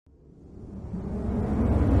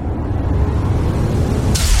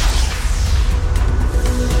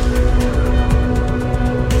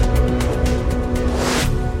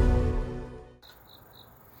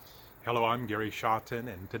Gary Shotton,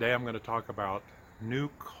 and today I'm going to talk about new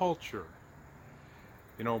culture.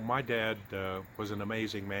 You know, my dad was an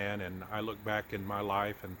amazing man, and I look back in my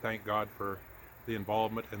life and thank God for the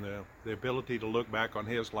involvement and the ability to look back on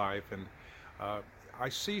his life. And uh, I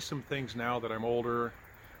see some things now that I'm older,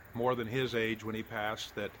 more than his age when he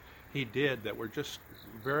passed, that he did that were just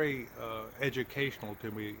very educational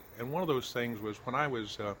to me. And one of those things was when I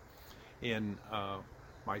was in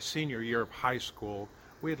my senior year of high school.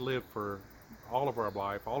 We had lived for all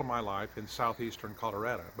of my life in southeastern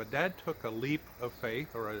Colorado. But Dad took a leap of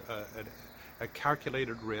faith or a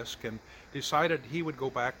calculated risk and decided he would go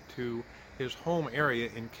back to his home area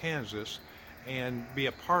in Kansas and be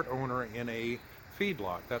a part owner in a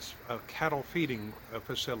feedlot. That's a cattle feeding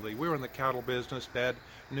facility. We were in the cattle business. Dad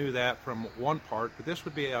knew that from one part, but this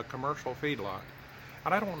would be a commercial feedlot.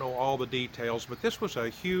 And I don't know all the details, but this was a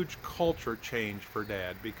huge culture change for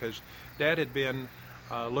Dad because Dad had been,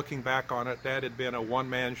 looking back on it, Dad had been a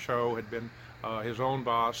one-man show, had been his own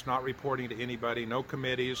boss, not reporting to anybody, no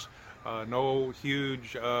committees, no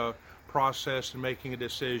huge process in making a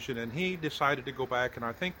decision. And he decided to go back, and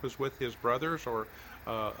I think was with his brothers or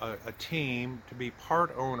a team to be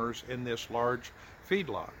part owners in this large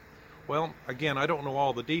feedlot. Well, again, I don't know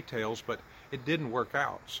all the details, but it didn't work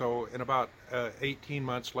out. So in about 18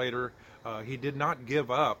 months later, he did not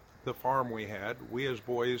give up the farm we had. We as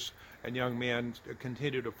boys and young men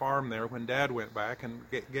continued to farm there when Dad went back and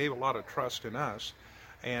gave a lot of trust in us.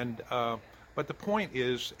 And but the point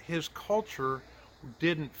is, his culture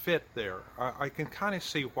didn't fit there. I can kind of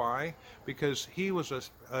see why, because he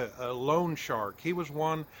was a loan shark. He was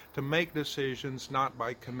one to make decisions not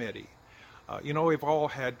by committee. You know, we've all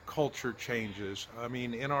had culture changes. I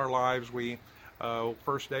mean, in our lives,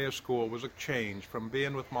 first day of school was a change from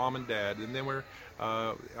being with mom and dad, and then we're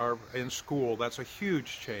are in school. That's a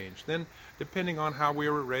huge change. Then, depending on how we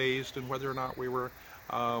were raised and whether or not we were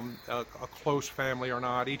a close family or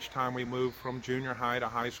not, each time we moved from junior high to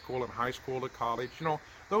high school and high school to college, you know,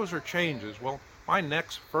 those are changes. Well, my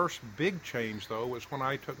next first big change, though, was when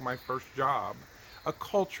I took my first job, a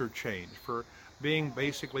culture change for being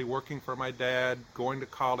basically working for my dad, going to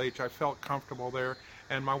college. I felt comfortable there,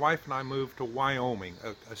 and my wife and I moved to Wyoming,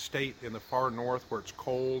 a state in the far north where it's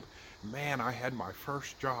cold. Man, I had my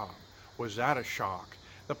first job. Was that a shock?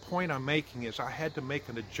 The point I'm making is I had to make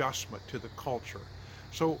an adjustment to the culture.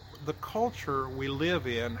 So the culture we live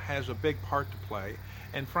in has a big part to play,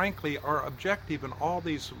 and frankly, our objective in all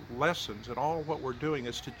these lessons and all what we're doing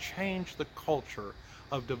is to change the culture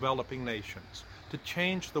of developing nations, to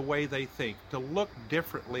change the way they think, to look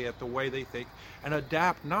differently at the way they think, and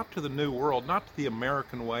adapt not to the new world, not to the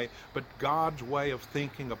American way, but God's way of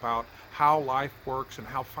thinking about how life works and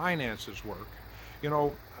how finances work. You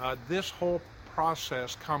know, this whole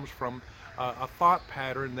process comes from a thought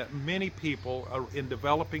pattern that many people in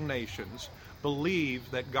developing nations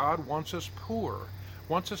believe that God wants us poor,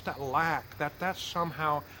 wants us to lack, that's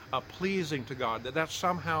somehow pleasing to God, that's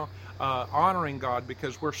somehow honoring God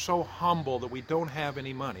because we're so humble that we don't have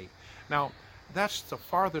any money. Now, that's the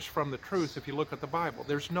farthest from the truth if you look at the Bible.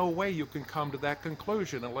 There's no way you can come to that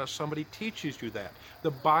conclusion unless somebody teaches you that.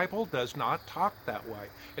 The Bible does not talk that way.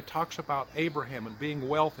 It talks about Abraham and being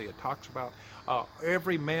wealthy. It talks about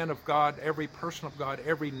every man of God, every person of God,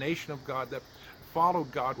 every nation of God that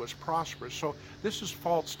followed God was prosperous. So this is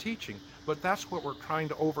false teaching, but that's what we're trying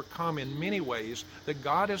to overcome in many ways, that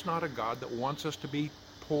God is not a God that wants us to be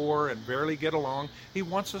poor and barely get along. He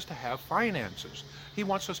wants us to have finances. He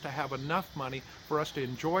wants us to have enough money for us to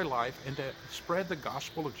enjoy life and to spread the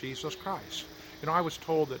gospel of Jesus Christ. You know, I was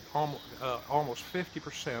told that almost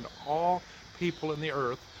 50% of all people in the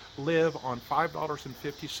earth live on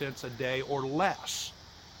 $5.50 a day or less.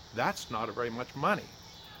 That's not very much money.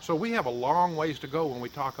 So we have a long ways to go when we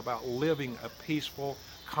talk about living a peaceful,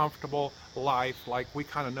 comfortable life like we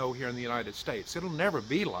kind of know here in the United States. It'll never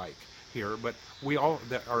be like here, but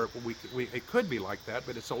it could be like that,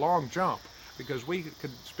 but it's a long jump because we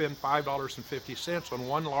could spend $5.50 on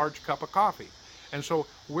one large cup of coffee. And so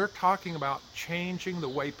we're talking about changing the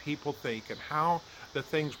way people think and how the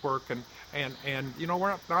things work, and you know,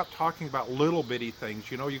 we're not talking about little bitty things.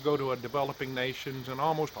 You know, you go to a developing nations and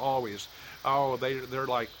almost always, they're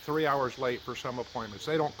like 3 hours late for some appointments.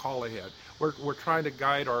 They don't call ahead. We're trying to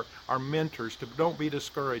guide our mentors to don't be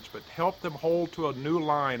discouraged, but help them hold to a new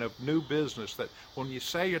line of new business, that when you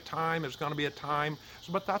say a time is going to be a time.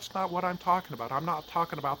 But that's not what I'm talking about. I'm not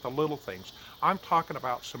talking about the little things. I'm talking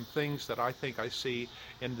about some things that I think I see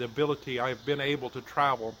in the ability. I've been able to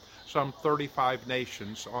travel some 35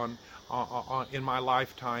 nations in my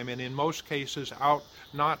lifetime, and in most cases out,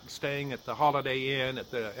 not staying at the Holiday Inn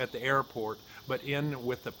at the airport, but in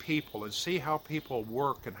with the people and see how people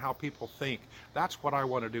work and how people think. That's what I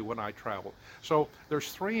want to do when I travel. So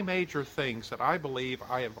there's three major things that I believe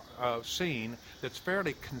I have seen that's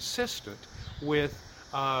fairly consistent with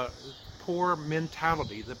poor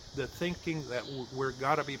mentality, the thinking that we're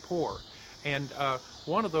got to be poor. And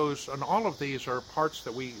one of those, and all of these are parts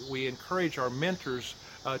that we encourage our mentors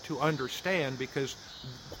to understand, because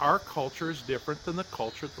our culture is different than the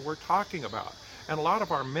culture that we're talking about. And a lot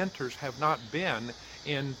of our mentors have not been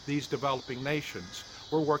in these developing nations.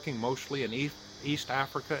 We're working mostly in East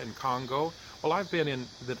Africa and Congo. Well, I've been in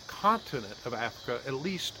the continent of Africa at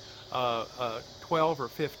least 12 or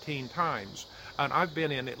 15 times. And I've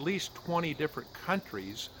been in at least 20 different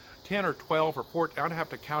countries, 10 or 12 or 14, I'd have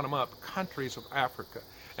to count them up, countries of Africa.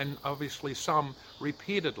 And obviously some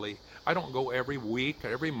repeatedly. I don't go every week,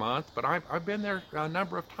 every month, but I've been there a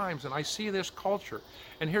number of times, and I see this culture.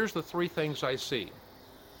 And here's the three things I see.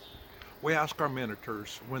 We ask our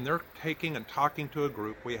mentors, when they're taking and talking to a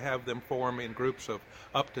group, we have them form in groups of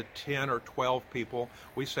up to 10 or 12 people.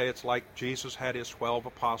 We say it's like Jesus had his 12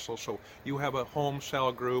 apostles. So you have a home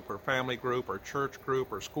cell group or family group or church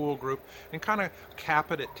group or school group, and kind of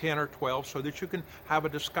cap it at 10 or 12 so that you can have a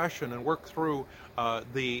discussion and work through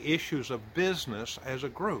the issues of business as a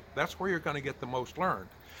group. That's where you're going to get the most learned.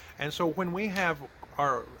 And so when we have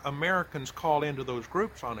our Americans call into those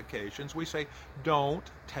groups on occasions, we say, don't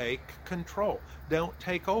take control. Don't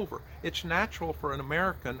take over. It's natural for an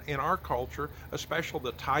American in our culture, especially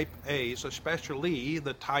the type A's,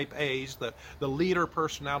 the leader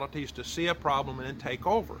personalities, to see a problem and then take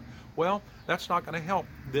over. Well, that's not going to help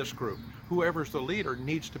this group. Whoever's the leader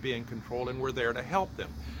needs to be in control, and we're there to help them.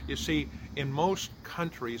 You see, in most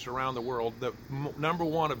countries around the world, the number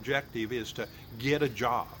one objective is to get a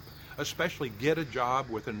job. Especially get a job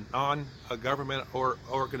with a non-government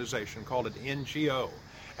organization called an NGO.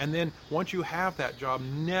 And then once you have that job,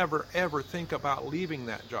 never ever think about leaving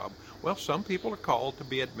that job. Well, some people are called to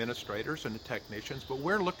be administrators and technicians, but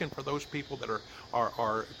we're looking for those people that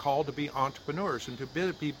are called to be entrepreneurs and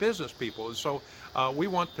to be business people. And so we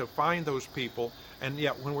want to find those people, and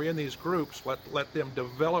yet when we're in these groups, let them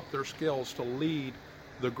develop their skills to lead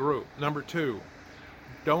the group. Number two,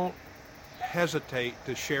 don't hesitate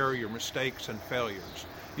to share your mistakes and failures.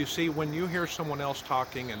 You see, when you hear someone else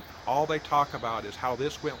talking and all they talk about is how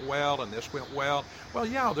this went well and this went well,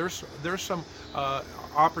 yeah, there's some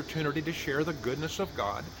opportunity to share the goodness of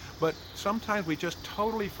God, but sometimes we just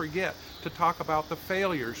totally forget to talk about the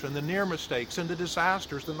failures and the near mistakes and the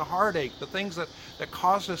disasters and the heartache, the things that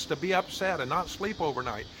cause us to be upset and not sleep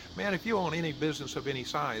overnight. Man, if you own any business of any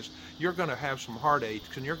size, you're going to have some heartaches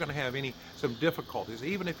and you're going to have some difficulties,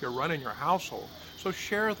 even if you're running your household. So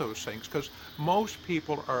share those things, because most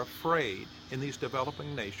people are afraid in these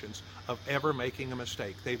developing nations of ever making a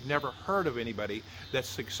mistake. They've never heard of anybody that's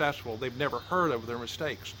successful. They've never heard of their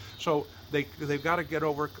mistakes. So they've got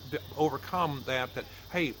to overcome that,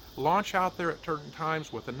 hey, launch out there at certain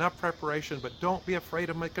times with enough preparation, but don't be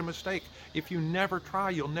afraid of making a mistake. If you never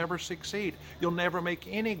try, you'll never succeed. You'll never make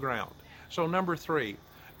any ground. So number three,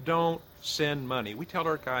 don't send money. We tell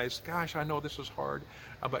our guys, gosh, I know this is hard,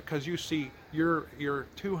 but because you see, your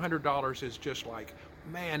 $200 is just like,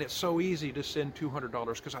 man, it's so easy to send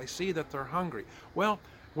 $200 because I see that they're hungry. Well,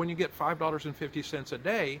 when you get $5.50 a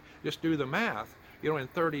day, just do the math. In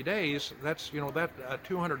 30 days, that's, that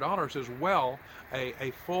 $200 is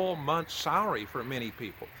a full month's salary for many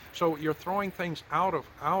people. So you're throwing things out of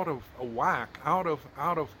whack, out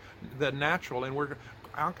of the natural, and we're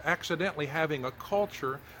accidentally having a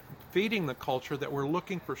culture, feeding the culture that we're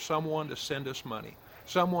looking for someone to send us money.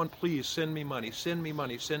 Someone, please send me money, send me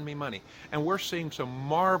money, send me money. And we're seeing some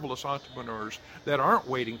marvelous entrepreneurs that aren't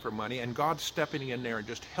waiting for money, and God's stepping in there and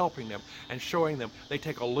just helping them and showing them they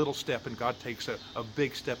take a little step and God takes a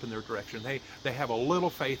big step in their direction. They have a little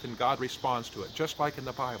faith and God responds to it, just like in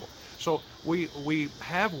the Bible. So we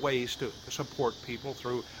have ways to support people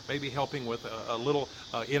through maybe helping with a little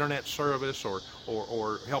internet service or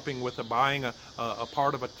helping with buying a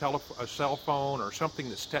part of a cell phone or something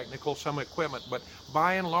that's technical, some equipment. But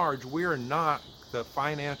by and large, we're not the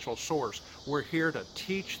financial source. We're here to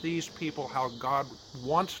teach these people how God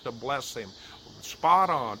wants to bless them. Spot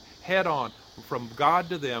on, head on, from God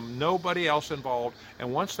to them, nobody else involved.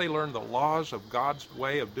 And once they learn the laws of God's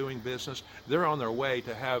way of doing business, they're on their way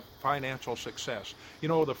to have financial success. You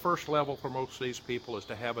know, the first level for most of these people is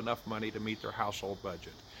to have enough money to meet their household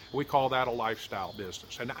budget. We call that a lifestyle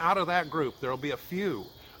business. And out of that group, there'll be a few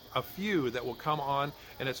that will come on,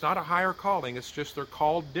 and it's not a higher calling, it's just they're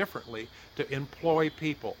called differently to employ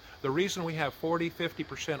people. The reason we have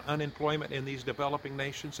 40-50% unemployment in these developing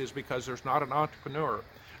nations is because there's not an entrepreneur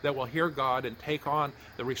that will hear God and take on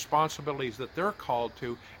the responsibilities that they're called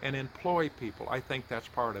to and employ people. I think that's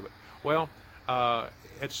part of it. Well,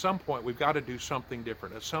 at some point we've got to do something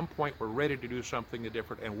different. At some point we're ready to do something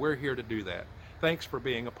different, and we're here to do that. Thanks for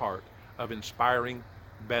being a part of Inspiring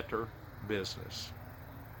Better Business.